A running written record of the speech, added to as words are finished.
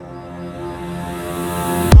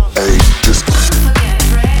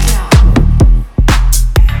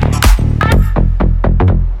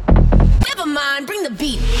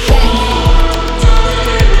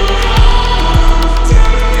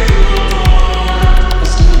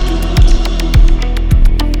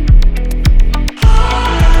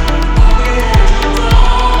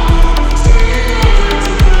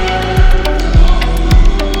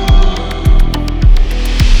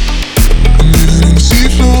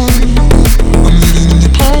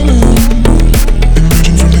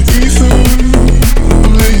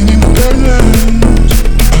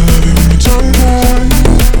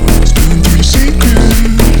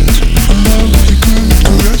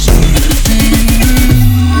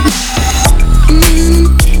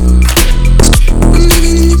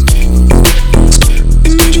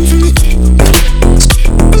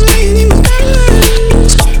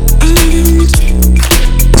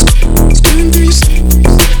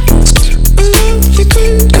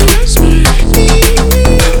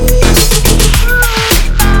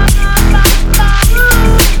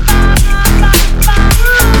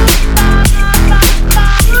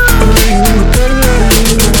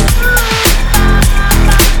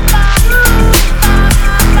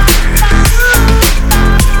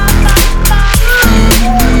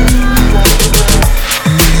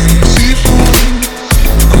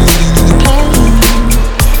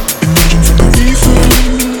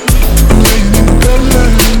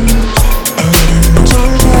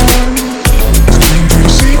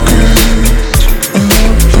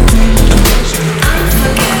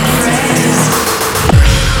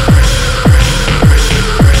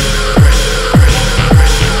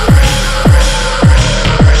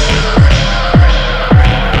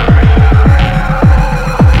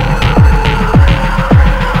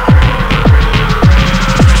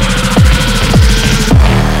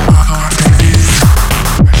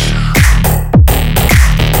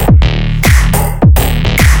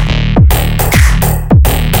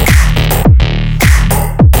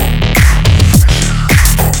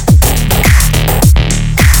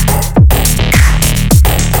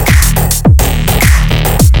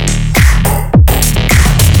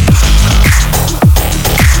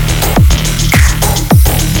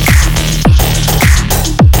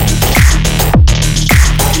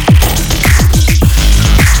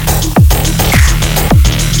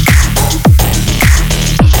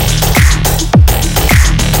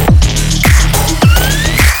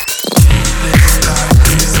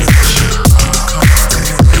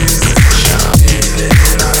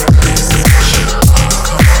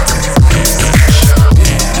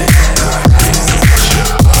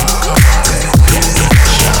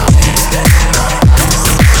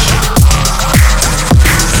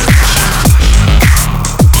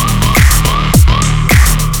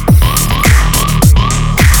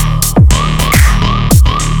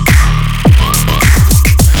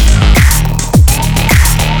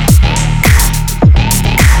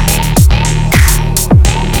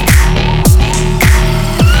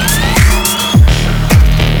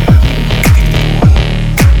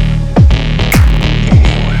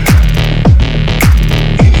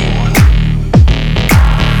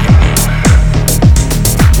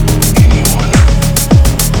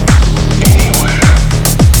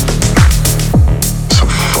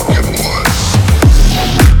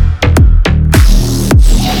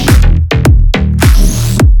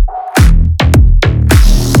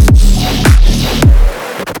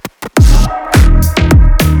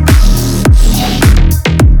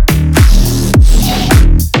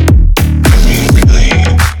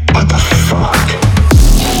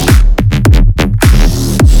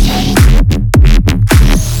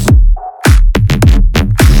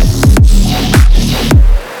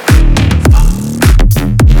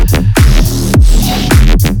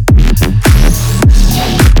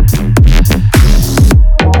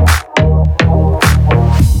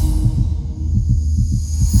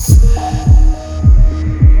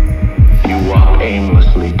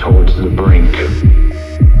brink.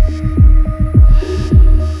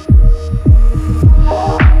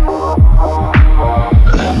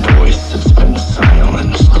 That voice has been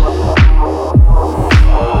silenced.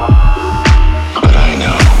 But I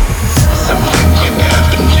know something can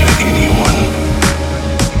happen to anyone,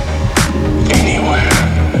 anywhere,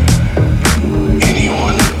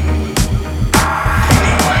 anyone,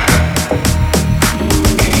 anywhere,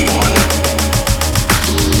 anyone,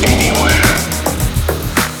 anywhere.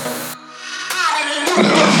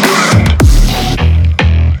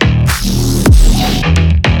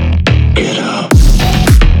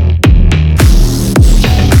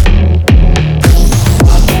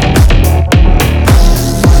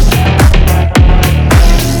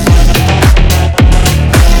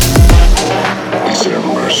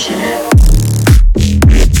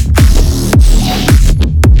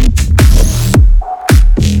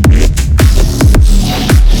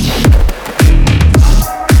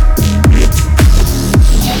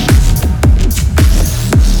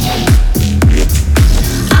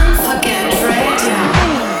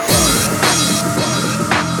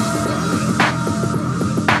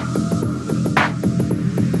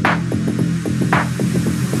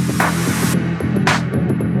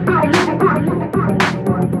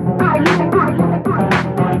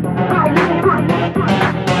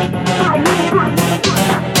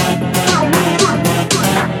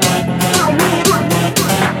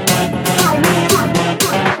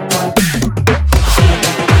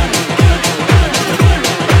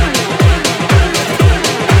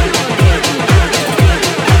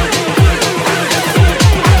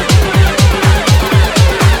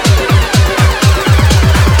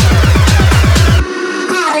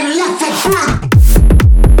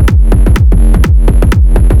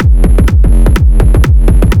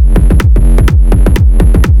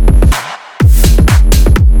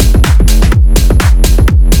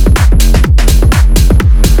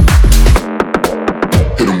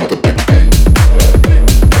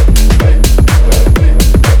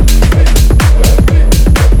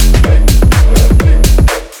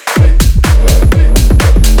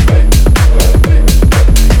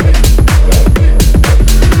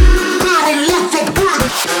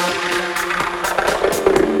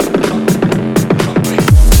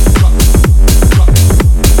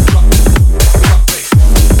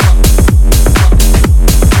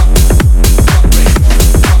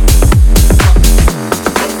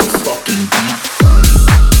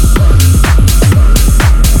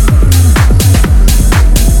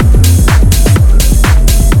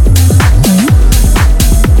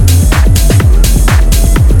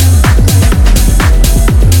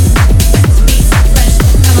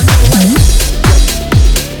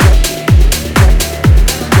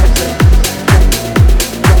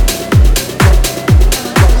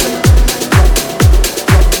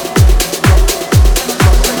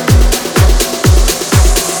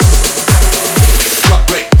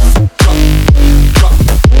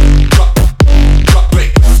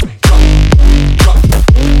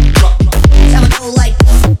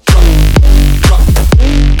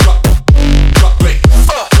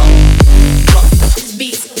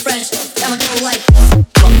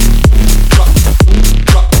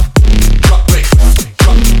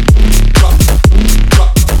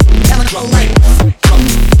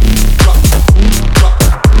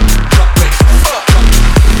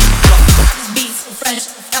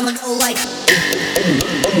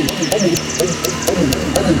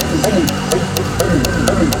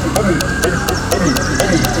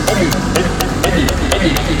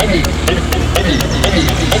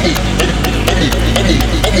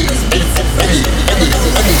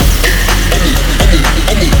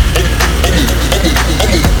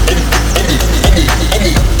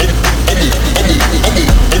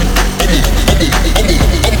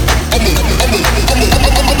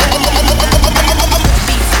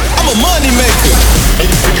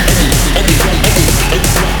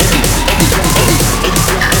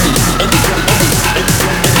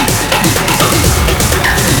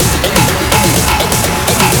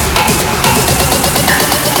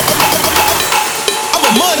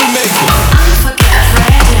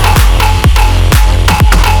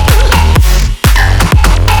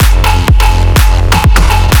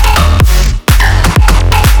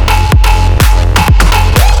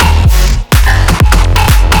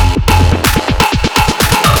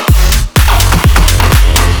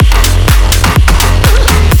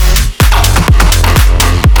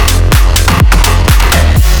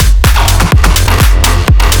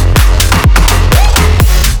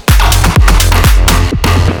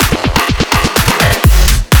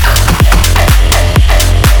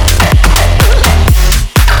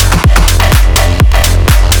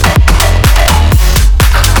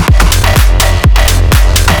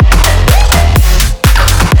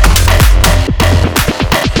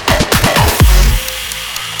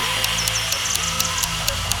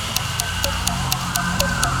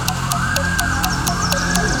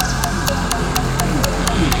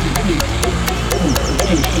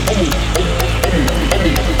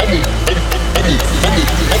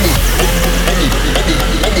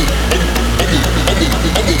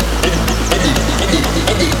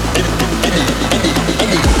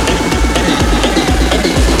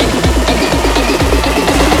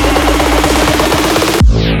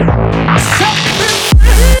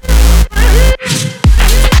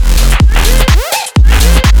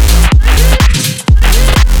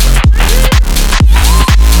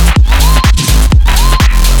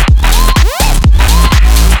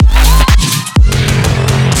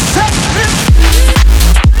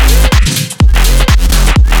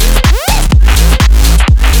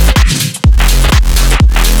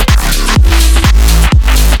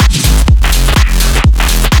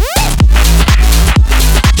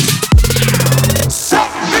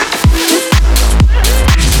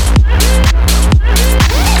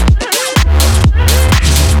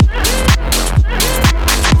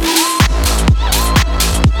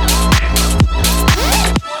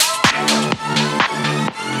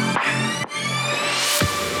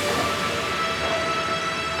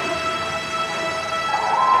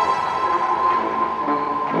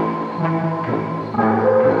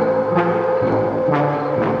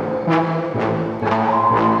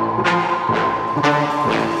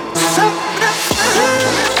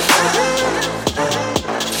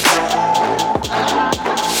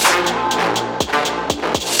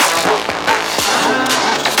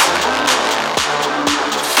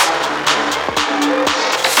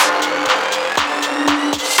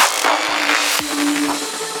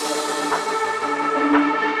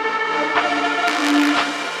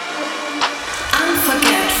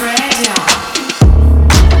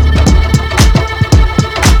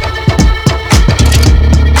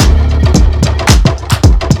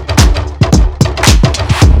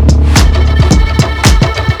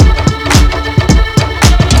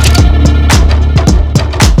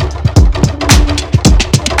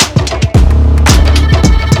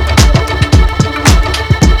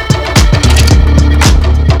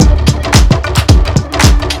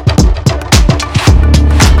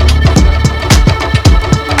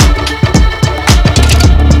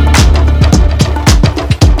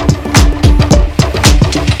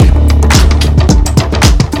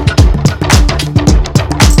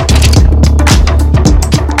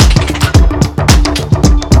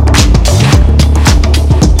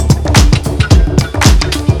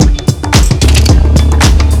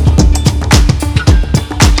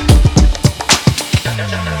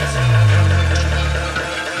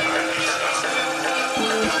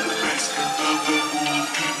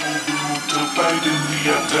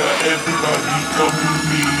 Everybody come with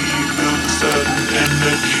me, feel the sudden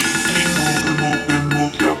energy. Keep moving, moving,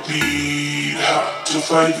 move your feet. Hot till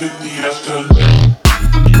 5 in the afternoon.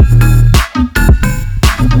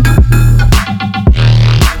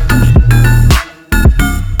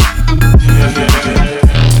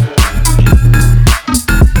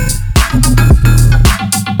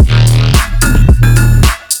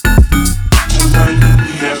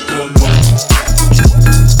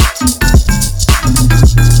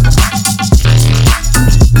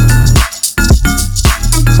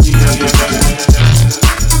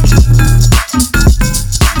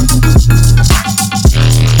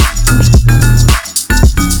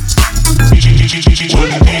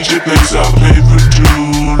 Plays our favorite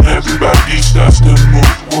tune. Everybody starts to move.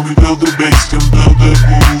 When we build the bass, can build the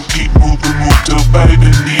groove. Keep moving, move till 5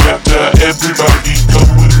 in the after. Everybody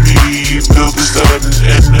come with me, feel the sudden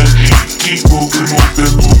energy. Keep moving,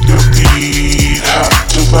 moving, move your feet. Hot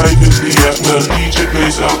till 5 in the after. DJ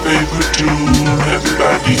plays our favorite tune.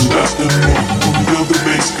 Everybody starts to move. When we build the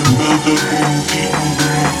bass, can build the groove. Keep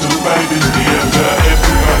moving, move till 5 in the after.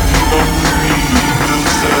 Everybody come with me, feel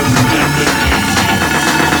the sudden energy.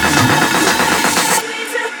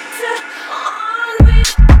 Squeeze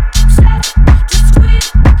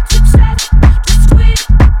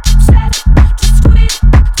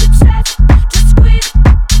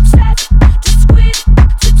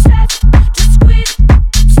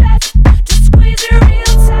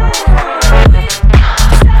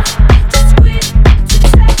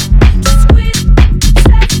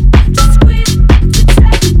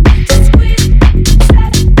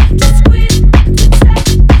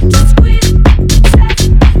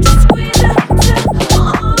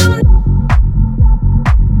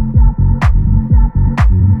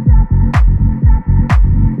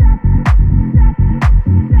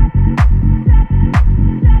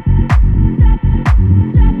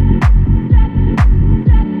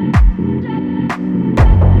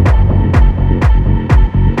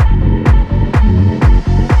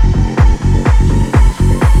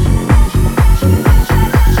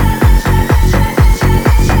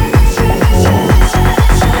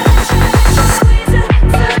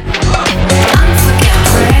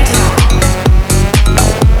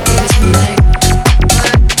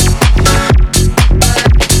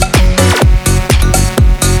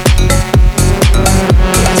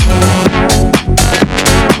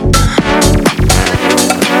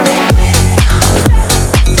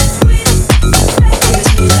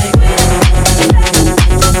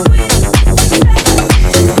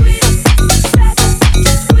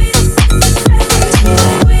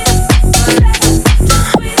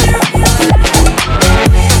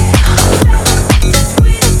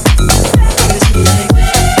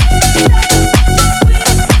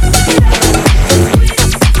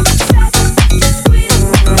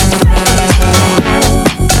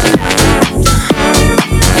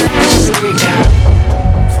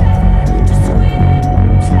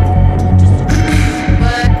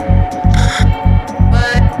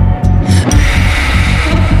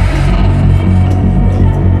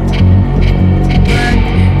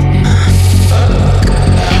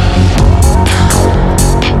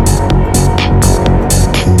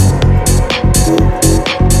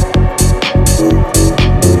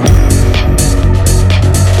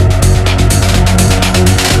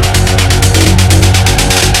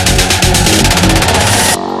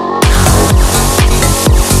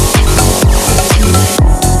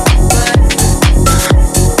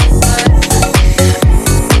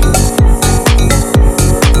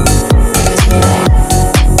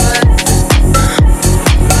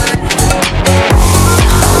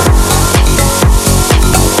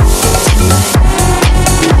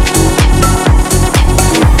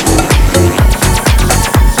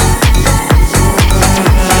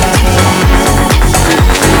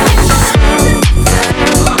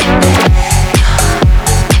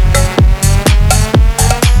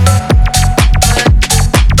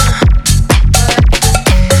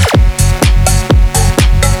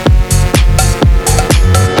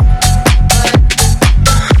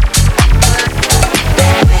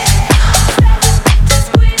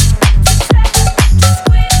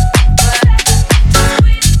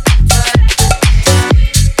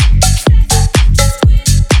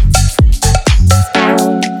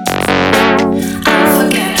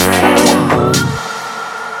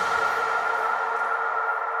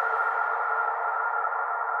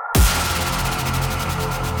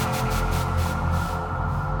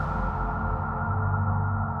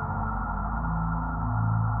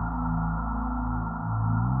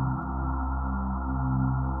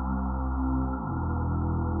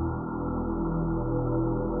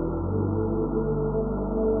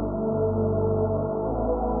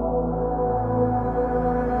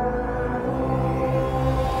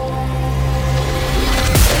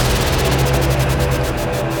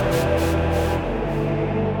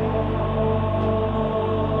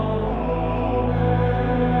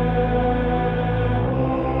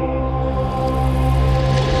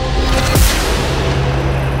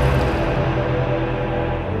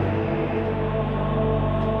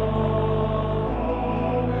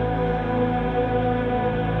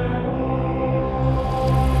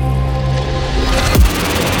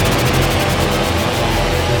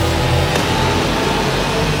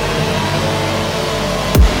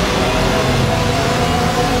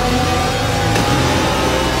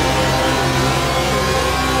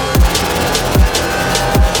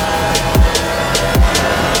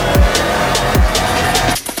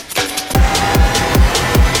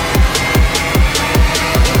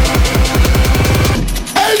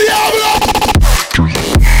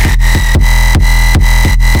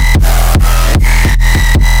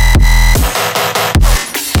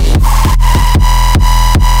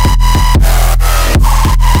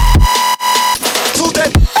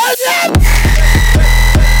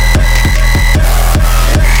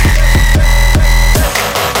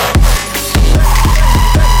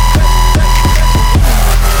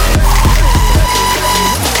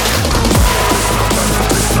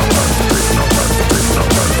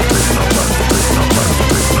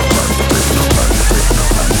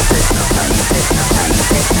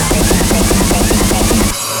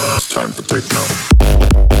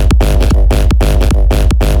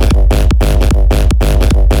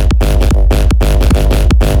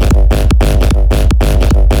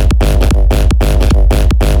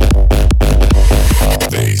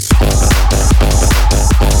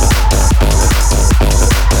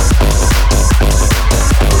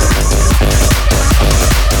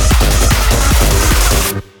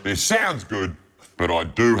sounds good, but I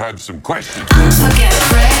do have some questions.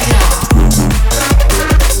 Un4Get Radio.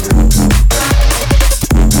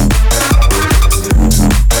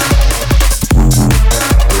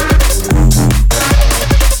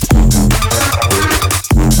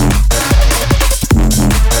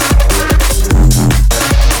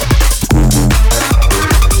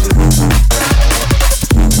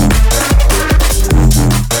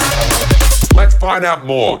 Let's find out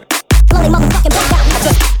more. Floating motherfucking back out. I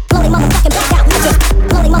just floating motherfucking back out. I just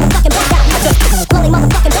floating motherfucking back out. I just floating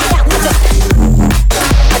motherfucking back out.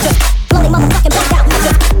 I just floating motherfucking back out. I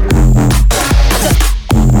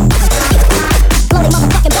just floating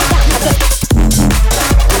motherfucking back out.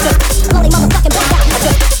 I just floating motherfucking back out. I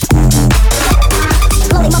just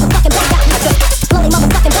floating motherfucking back out. I just floating motherfucking back out. I just floating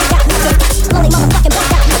motherfucking back out.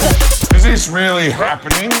 I just. Is this really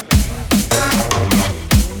happening?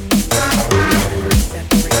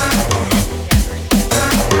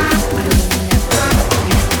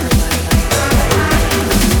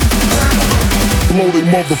 Floating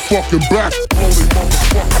motherfucking back. Floating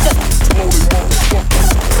motherfucking. Floating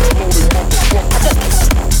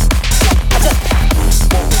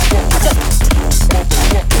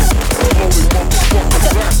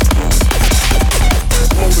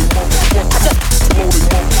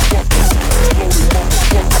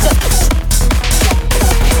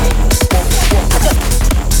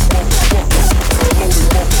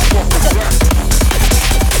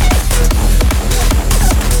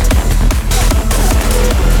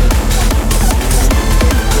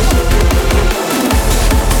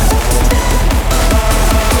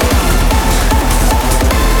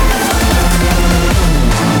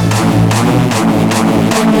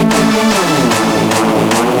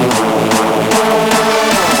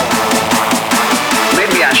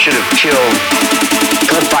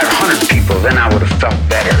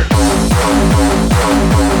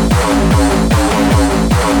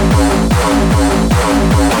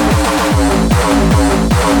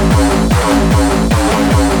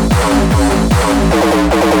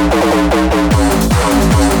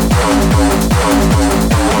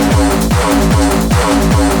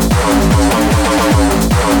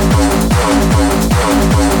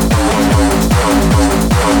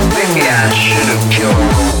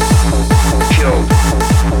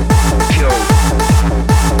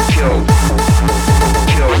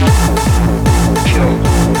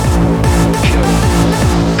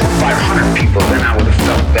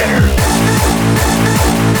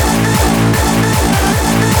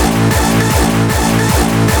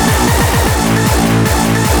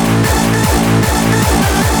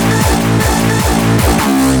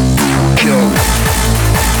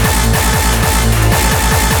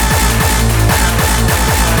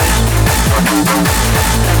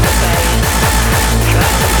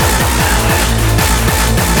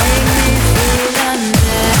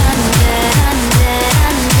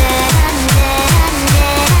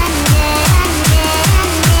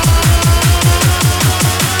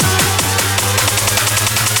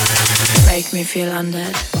Me feel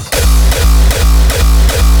undead.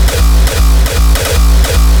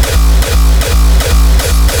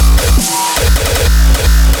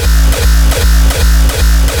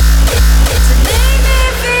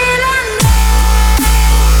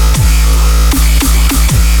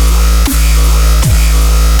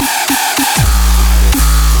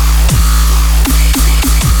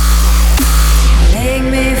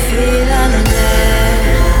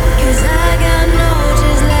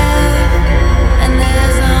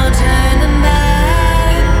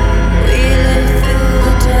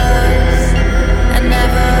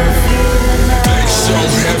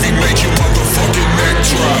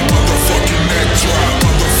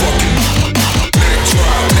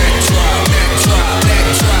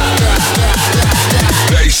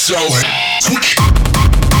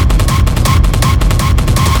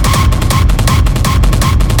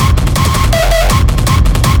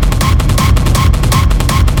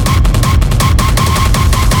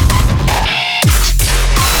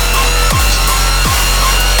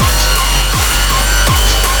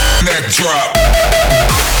 Drop.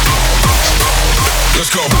 Let's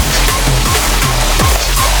go.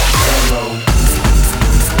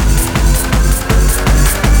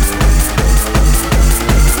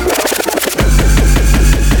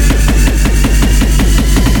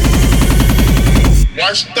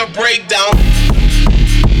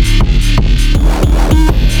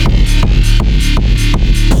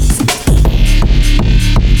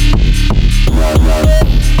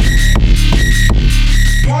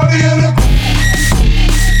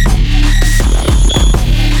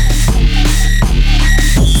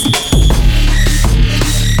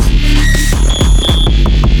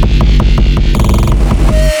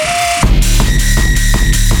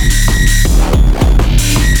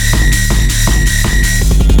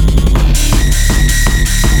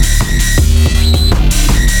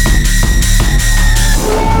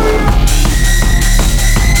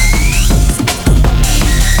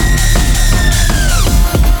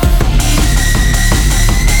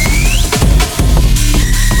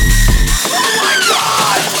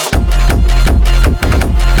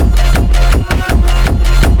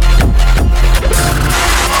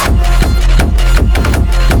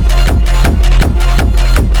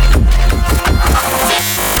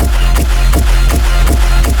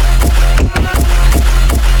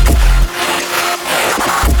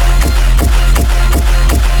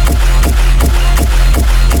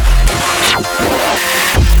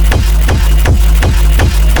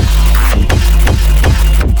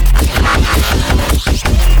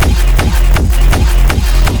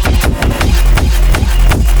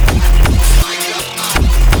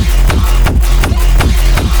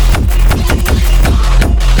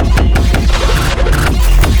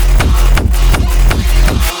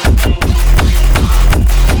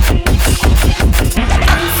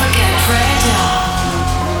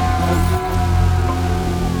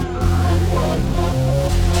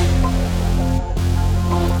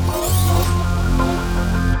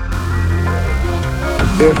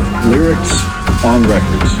 If lyrics on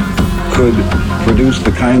records could produce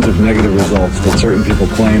the kinds of negative results that certain people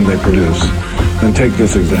claim they produce, then take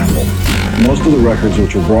this example. Most of the records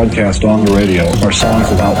which are broadcast on the radio are songs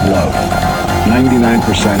about love. 99%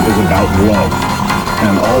 is about love.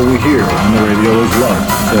 And all we hear on the radio is love.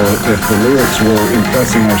 So if the lyrics were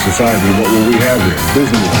impressing our society, what will we have here?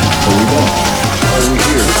 Disneyland. But we don't. All we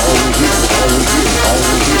hear, all we hear, all we hear, all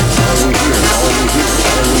we hear, all we hear, all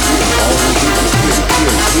we hear, all we hear, all we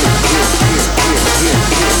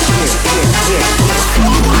hear,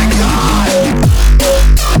 oh my God!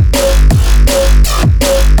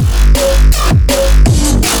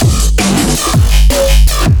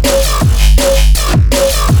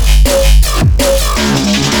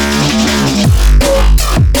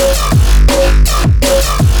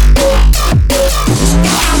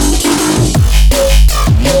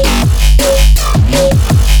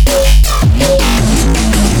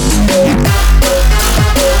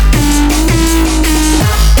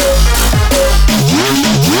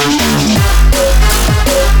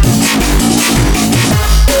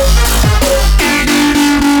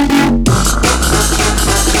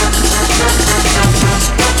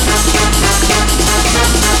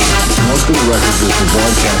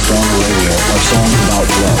 Broadcast on the radio are songs about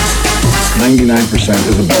love. 99%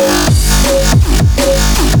 is about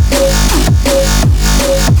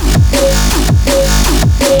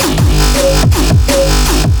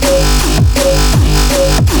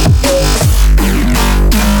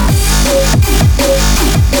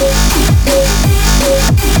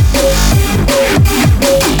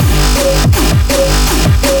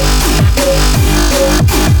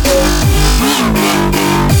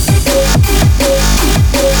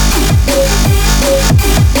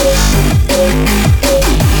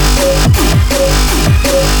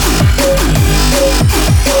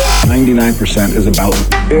 99% is about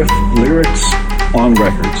if lyrics on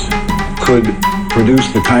records could produce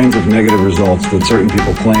the kinds of negative results that certain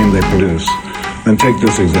people claim they produce, then take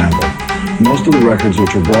this example. Most of the records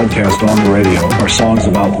which are broadcast on the radio are songs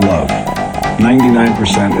about love.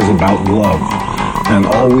 99% is about love. And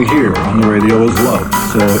all we hear on the radio is love.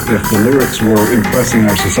 So if the lyrics were impressing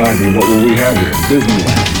our society, what will we have here?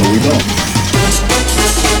 Disneyland. But we don't.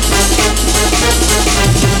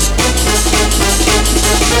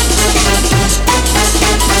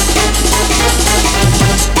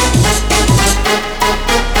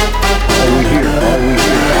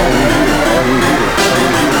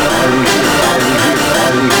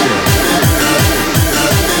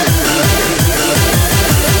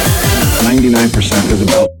 Percent is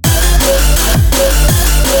about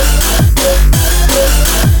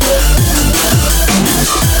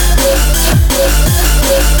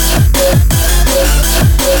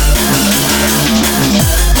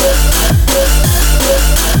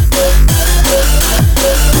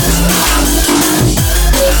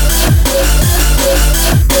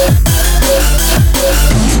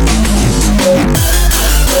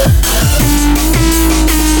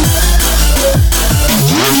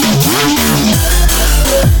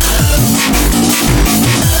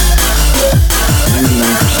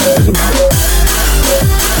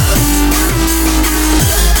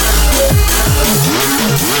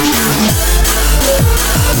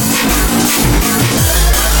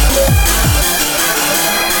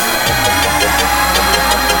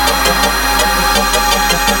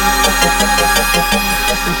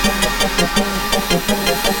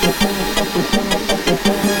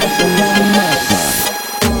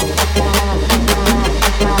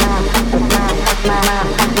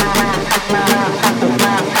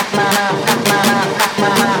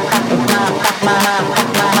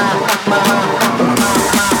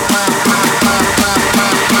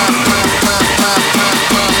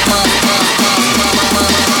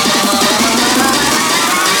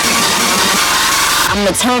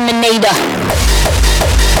Terminator.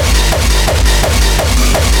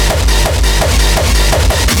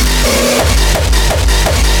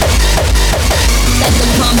 Let the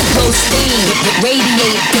pumps go steam,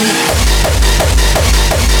 radiate.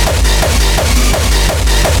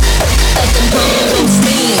 Let the pumps go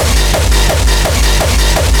steam.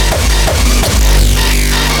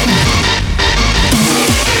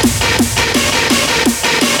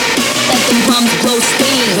 Let the pumps go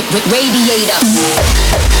steam, radiator.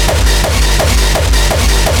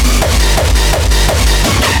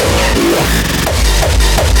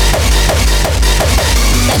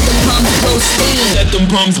 Let them pumps blow steam. Let them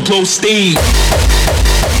pumps blow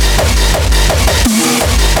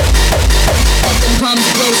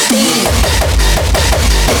steam.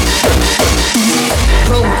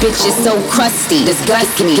 Broke bitches so crusty,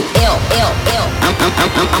 disgust me. Ill.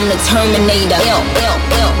 I'm the Terminator. Ill.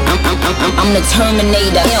 I'm the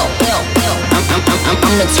Terminator. Ill.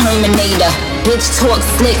 I'm the Terminator. Bitch talk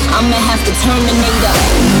slick, I'ma have to terminate her.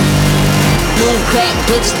 Boom crack,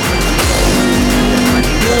 bitch.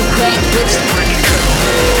 Boom crack, bitch.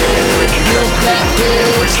 Boom crack,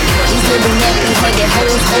 bitch. These little nappy headed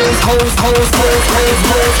hoes.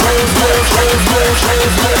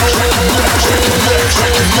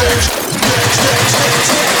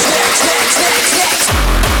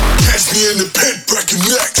 Catch me in the pit, breaking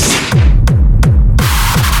necks.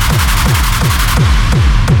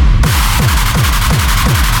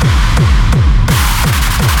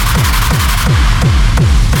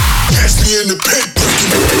 Catch me in the pit,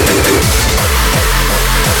 breaking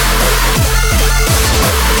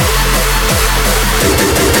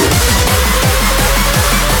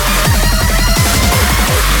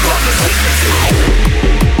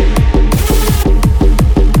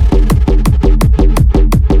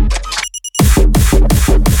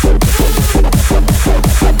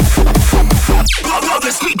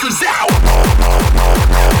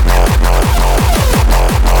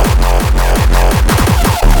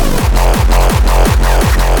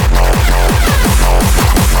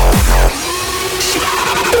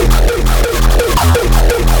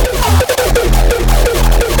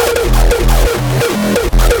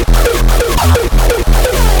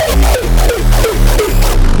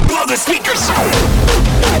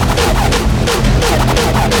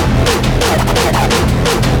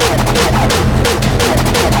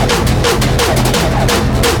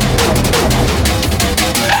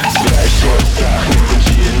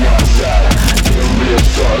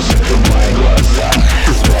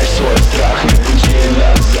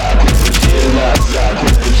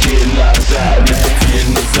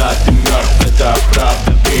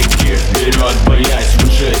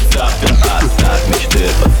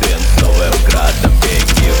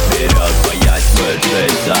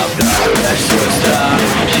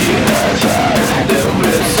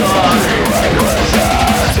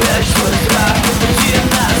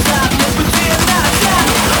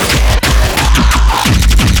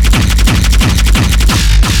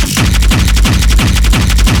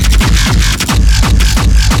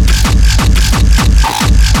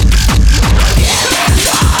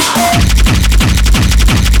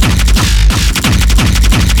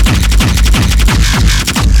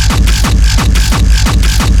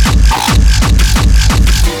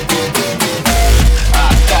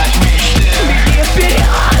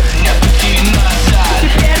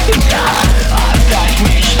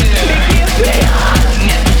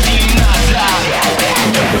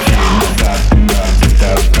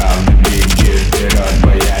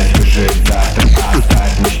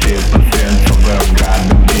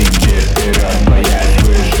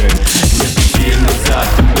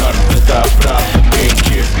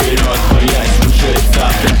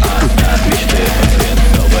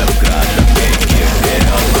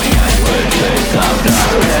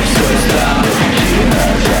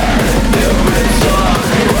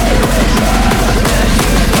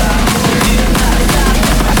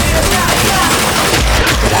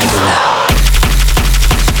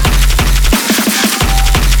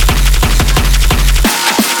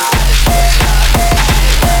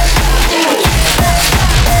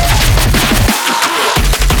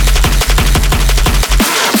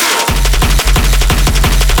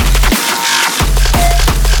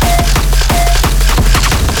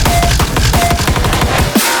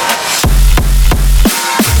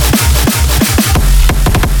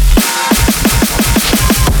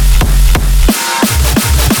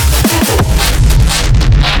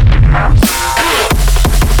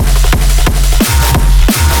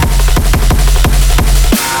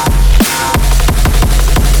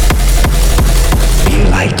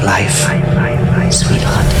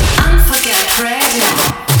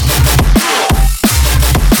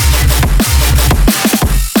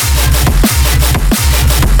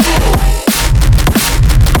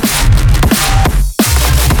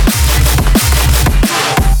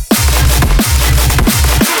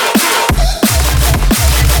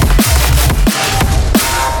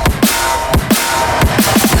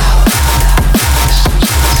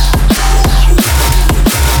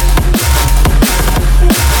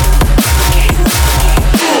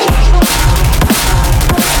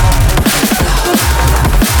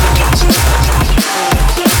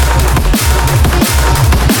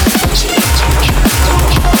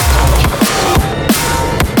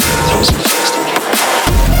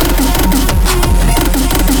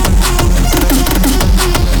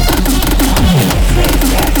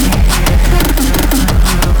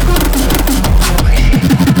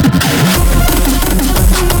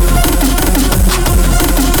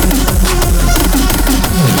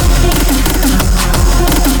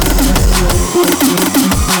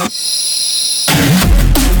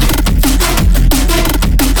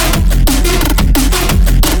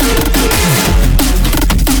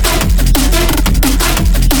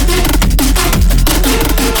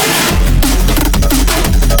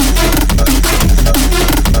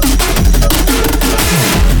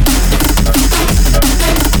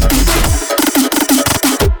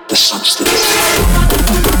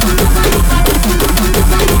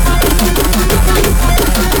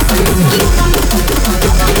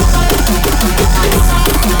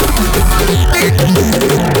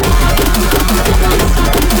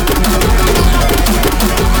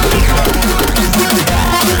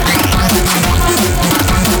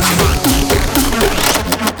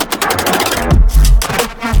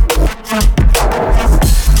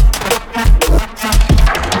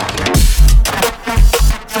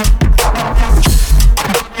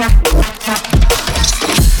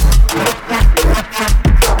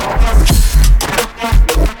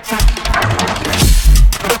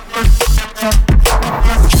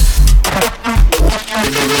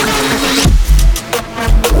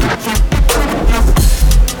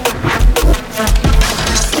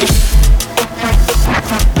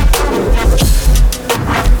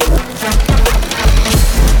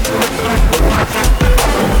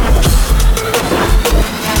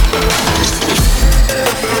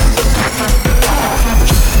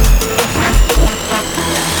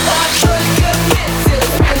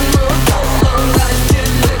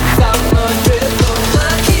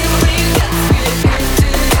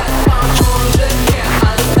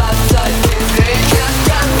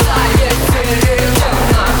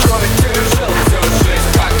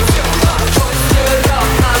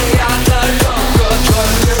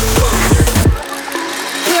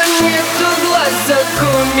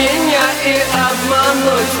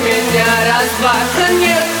раз-два.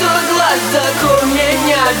 Нету глазок у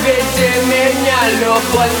меня, веди меня,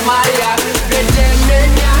 любовь моя. Веди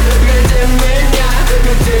меня, веди меня,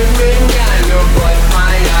 веди меня, любовь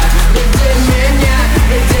моя. Веди меня,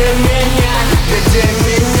 веди меня, веди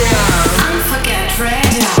меня. Un4Get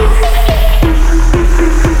Radio.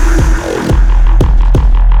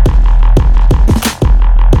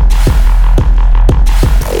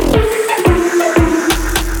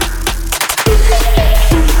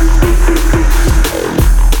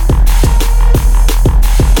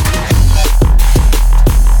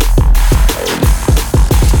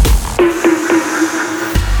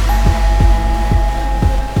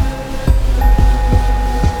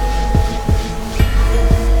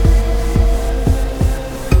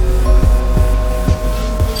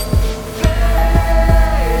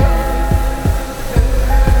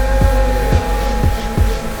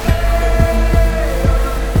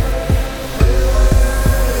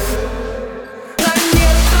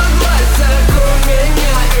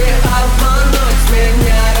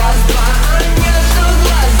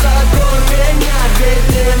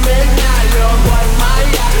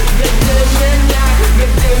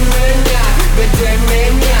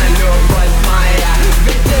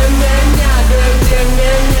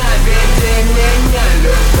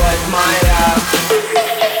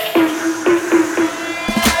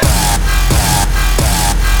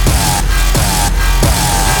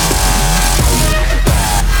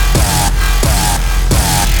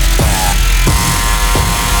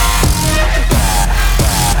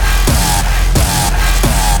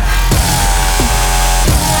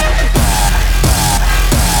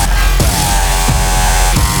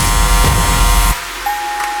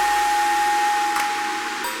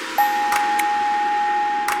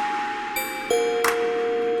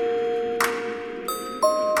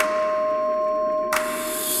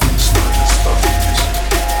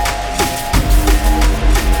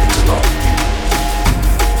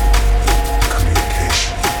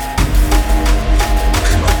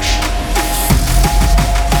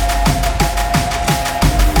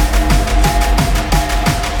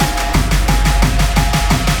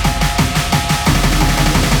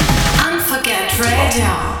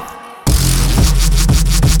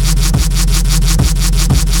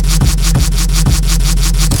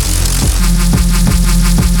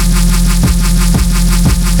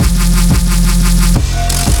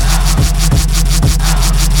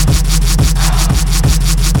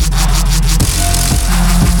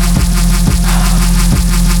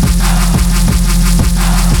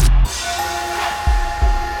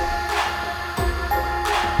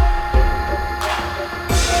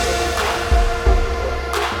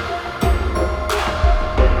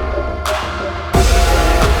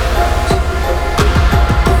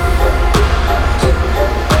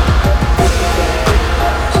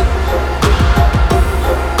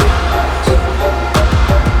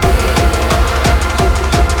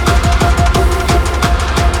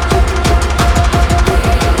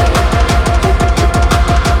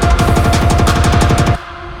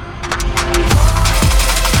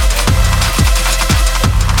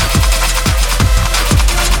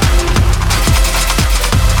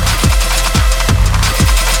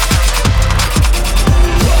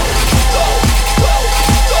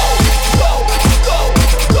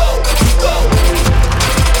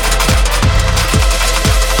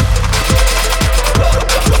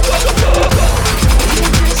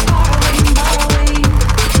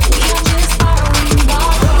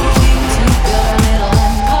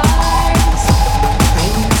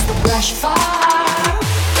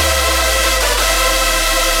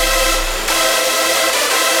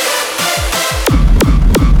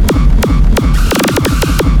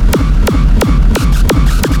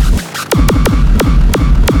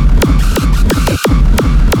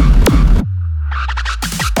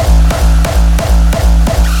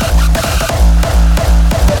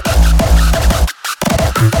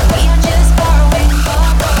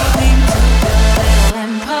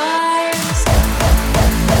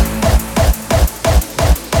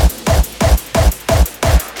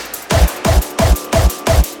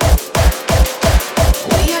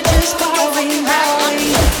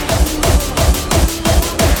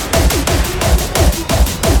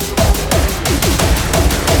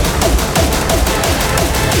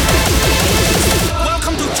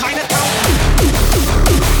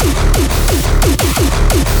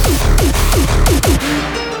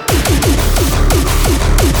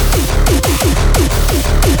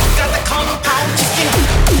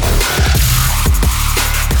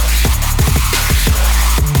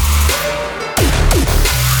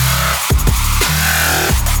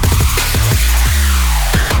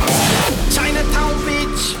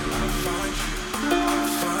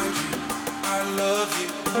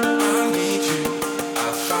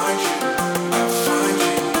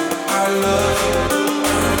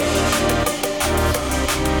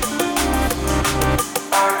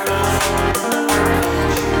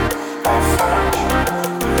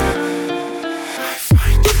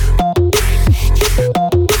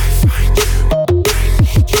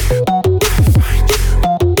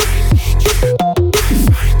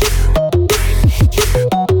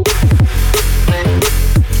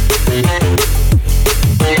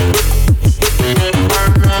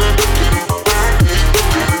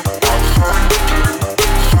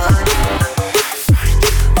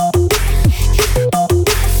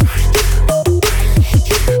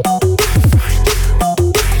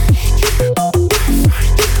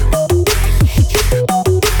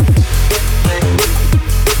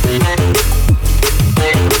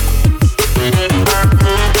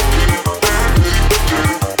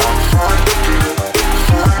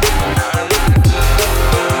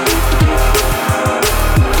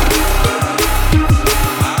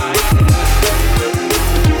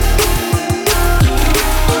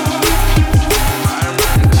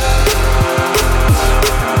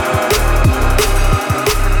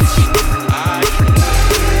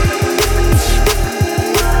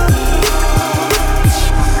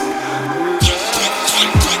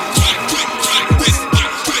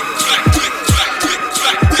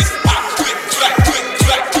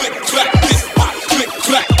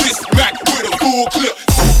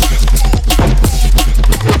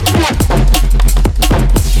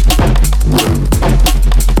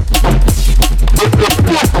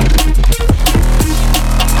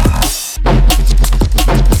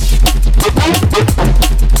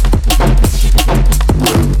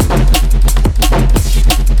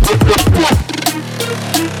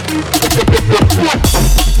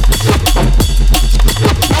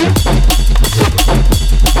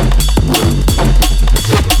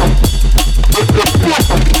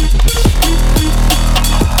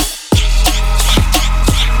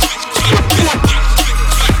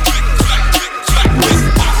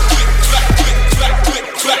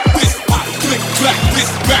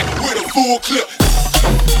 full clip.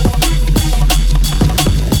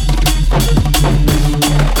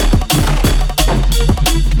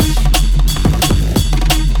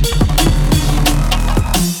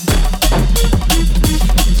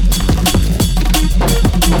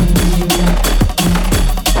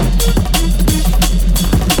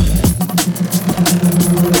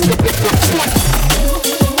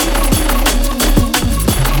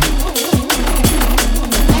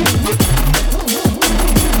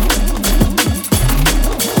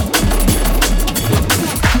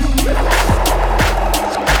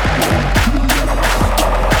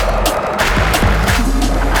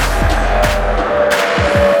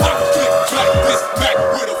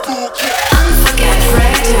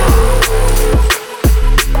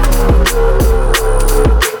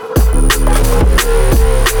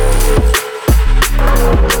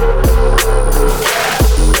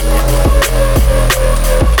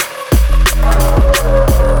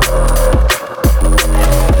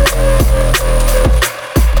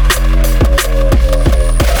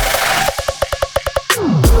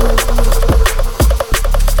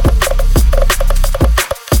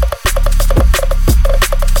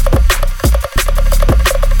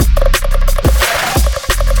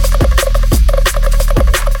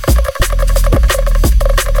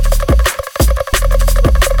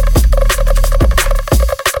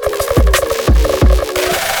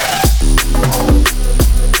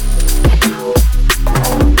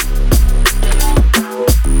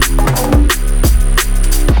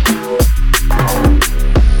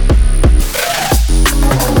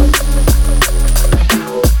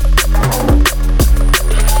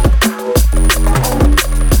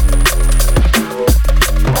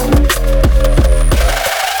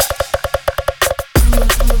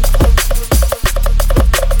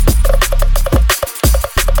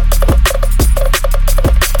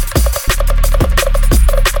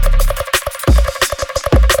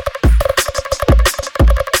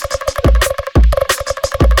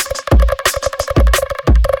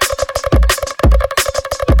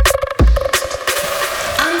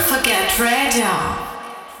 Un4Get Radio.